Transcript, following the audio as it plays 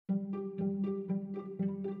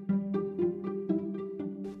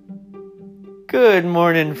Good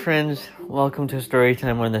morning, friends. Welcome to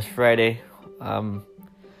Storytime on this Friday. I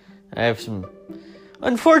have some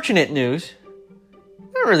unfortunate news.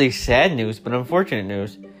 Not really sad news, but unfortunate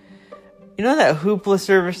news. You know that Hoopla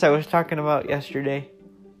service I was talking about yesterday?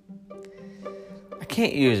 I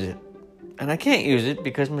can't use it. And I can't use it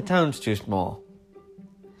because my town's too small.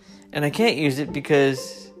 And I can't use it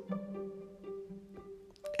because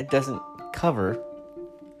it doesn't cover,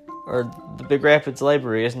 or the Big Rapids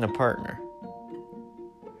Library isn't a partner.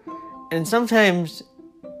 And sometimes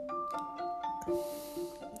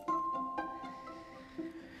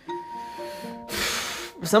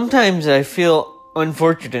I feel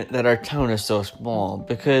unfortunate that our town is so small,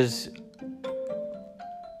 because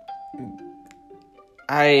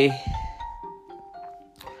I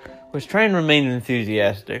was trying to remain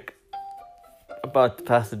enthusiastic about the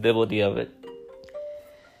possibility of it.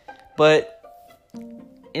 But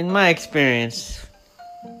in my experience,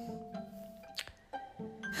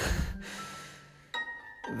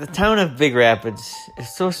 the town of Big Rapids is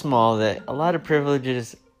so small that a lot of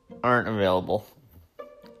privileges aren't available.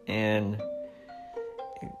 And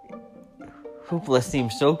Hoopla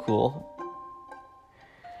seems so cool.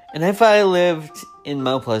 And if I lived in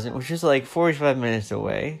Mount Pleasant, which is like 45 minutes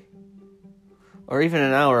away, or even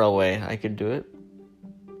an hour away, I could do it.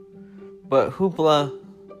 But Hoopla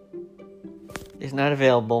is not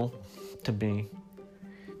available to me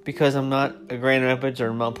because I'm not a Grand Rapids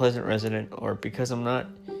or Mount Pleasant resident, or because I'm not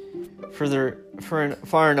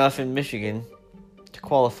far enough in Michigan to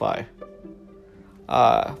qualify.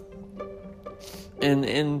 And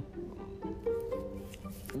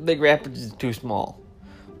Big Rapids is too small.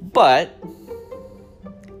 But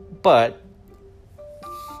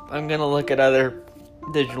I'm gonna look at other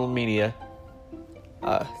digital media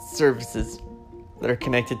services that are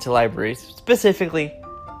connected to libraries, specifically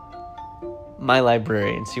my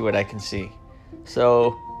library, and see what I can see.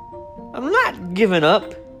 So I'm not giving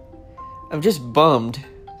up. I'm just bummed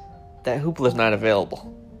that Hoopla's not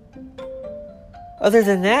available. Other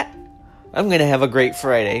than that, I'm going to have a great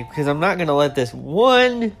Friday, because I'm not going to let this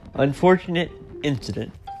one unfortunate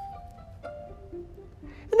incident.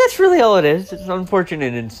 And that's really all it is. It's an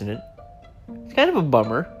unfortunate incident. It's kind of a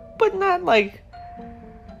bummer, but not like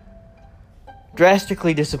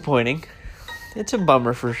drastically disappointing. It's a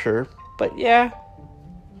bummer for sure. But yeah.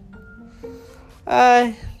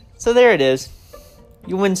 So there it is.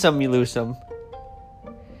 You win some, you lose some.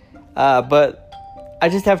 But I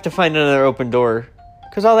just have to find another open door,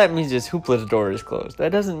 because all that means is Hoopla's door is closed.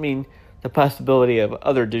 That doesn't mean the possibility of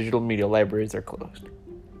other digital media libraries are closed.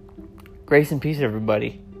 Grace and peace,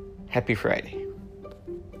 everybody. Happy Friday.